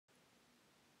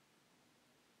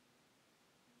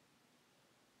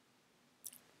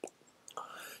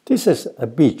This is a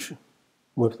beach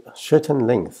with a certain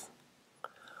length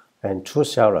and two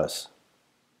sellers.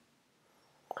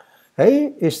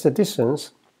 A is the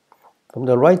distance from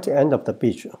the right end of the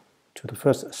beach to the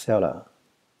first seller.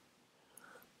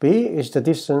 B is the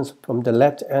distance from the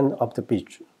left end of the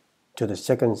beach to the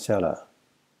second seller.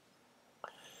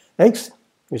 X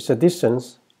is the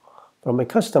distance from a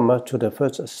customer to the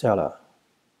first seller.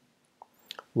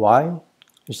 Y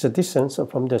is the distance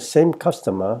from the same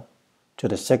customer to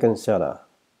the second seller.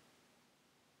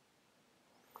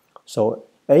 So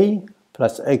A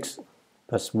plus X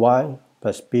plus Y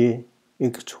plus B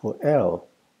equals to L,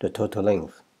 the total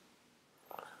length.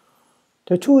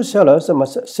 The two sellers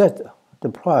must set the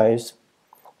price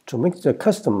to make the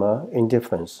customer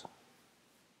indifference.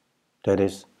 That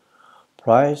is,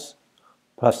 price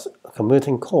plus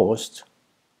commuting cost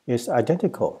is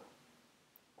identical.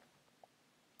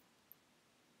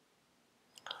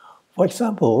 For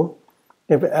example,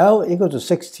 if L equals to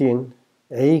 16,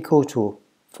 A equals to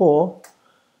 4,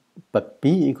 but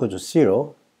B equals to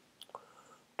 0,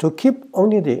 to keep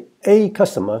only the A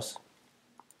customers,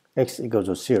 X equals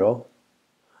to 0,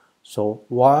 so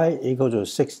Y equals to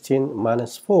 16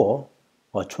 minus 4,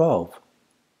 or 12.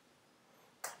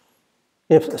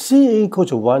 If C equals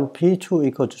to 1, P2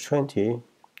 equals to 20,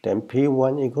 then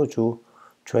P1 equals to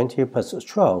 20 plus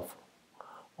 12,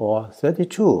 or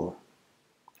 32.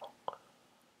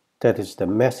 That is the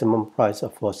maximum price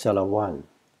for seller 1.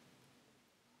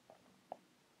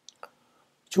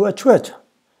 To attract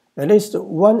at least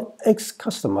one X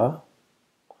customer,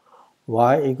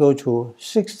 Y equals to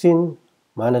 16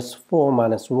 minus 4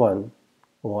 minus 1,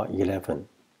 or 11.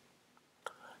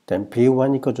 Then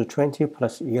P1 equals to 20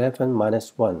 plus 11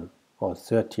 minus 1, or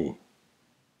 30.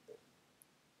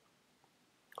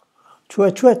 To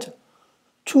attract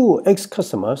two X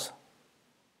customers,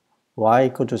 Y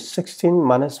equals to 16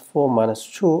 minus 4 minus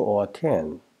 2, or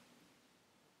 10.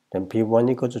 Then P1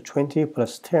 equals to 20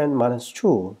 plus 10 minus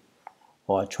 2,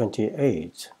 or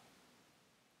 28.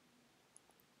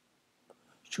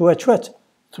 To attract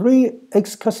three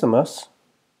X customers,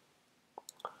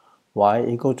 Y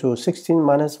equals to 16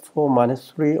 minus 4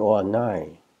 minus 3, or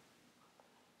 9.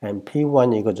 And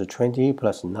P1 equals to 20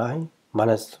 plus 9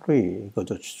 minus 3 equals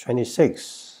to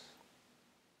 26.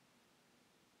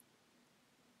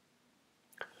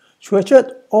 To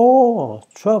attract all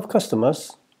 12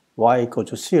 customers, Y equals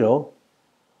to 0,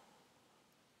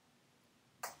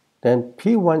 then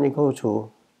P1 equals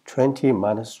to 20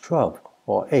 minus 12,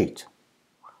 or 8.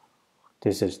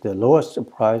 This is the lowest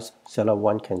price seller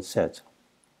 1 can set.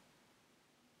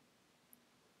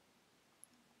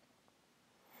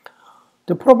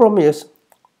 The problem is,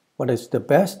 what is the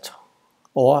best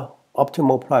or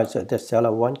optimal price that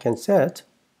seller 1 can set?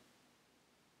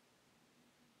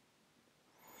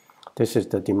 This is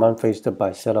the demand faced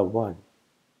by seller 1,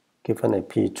 given a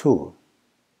P2.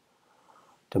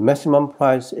 The maximum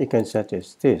price it can set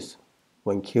is this,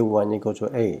 when Q1 equals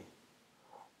to A,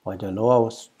 while the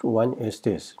lowest one is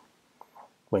this,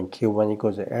 when Q1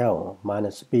 equals to L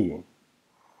minus B.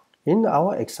 In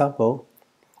our example,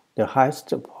 the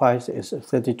highest price is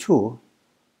 32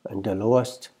 and the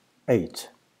lowest 8.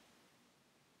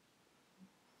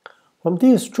 From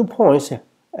these 2 points,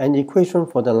 an equation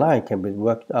for the line can be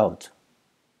worked out.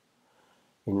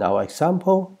 In our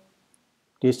example,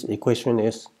 this equation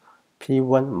is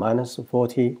P1 minus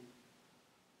 40,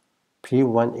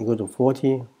 P1 equal to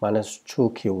 40 minus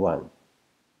 2Q1.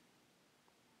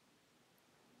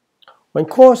 When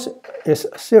cost is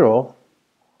 0,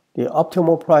 the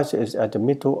optimal price is at the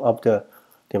middle of the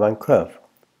demand curve.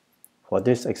 For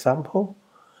this example,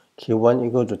 Q1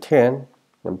 equal to 10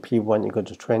 and P1 equal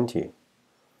to 20.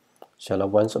 Seller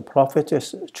 1's profit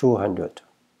is 200.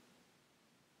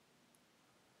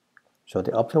 So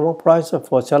the optimal price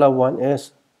for seller 1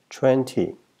 is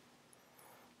 20.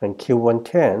 And Q1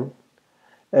 10,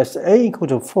 as A equal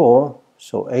to 4,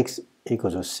 so X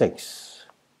equals to 6.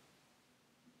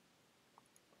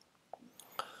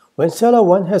 When seller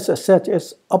 1 has set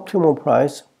its optimal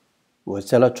price, will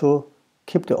seller 2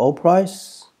 keep the old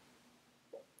price?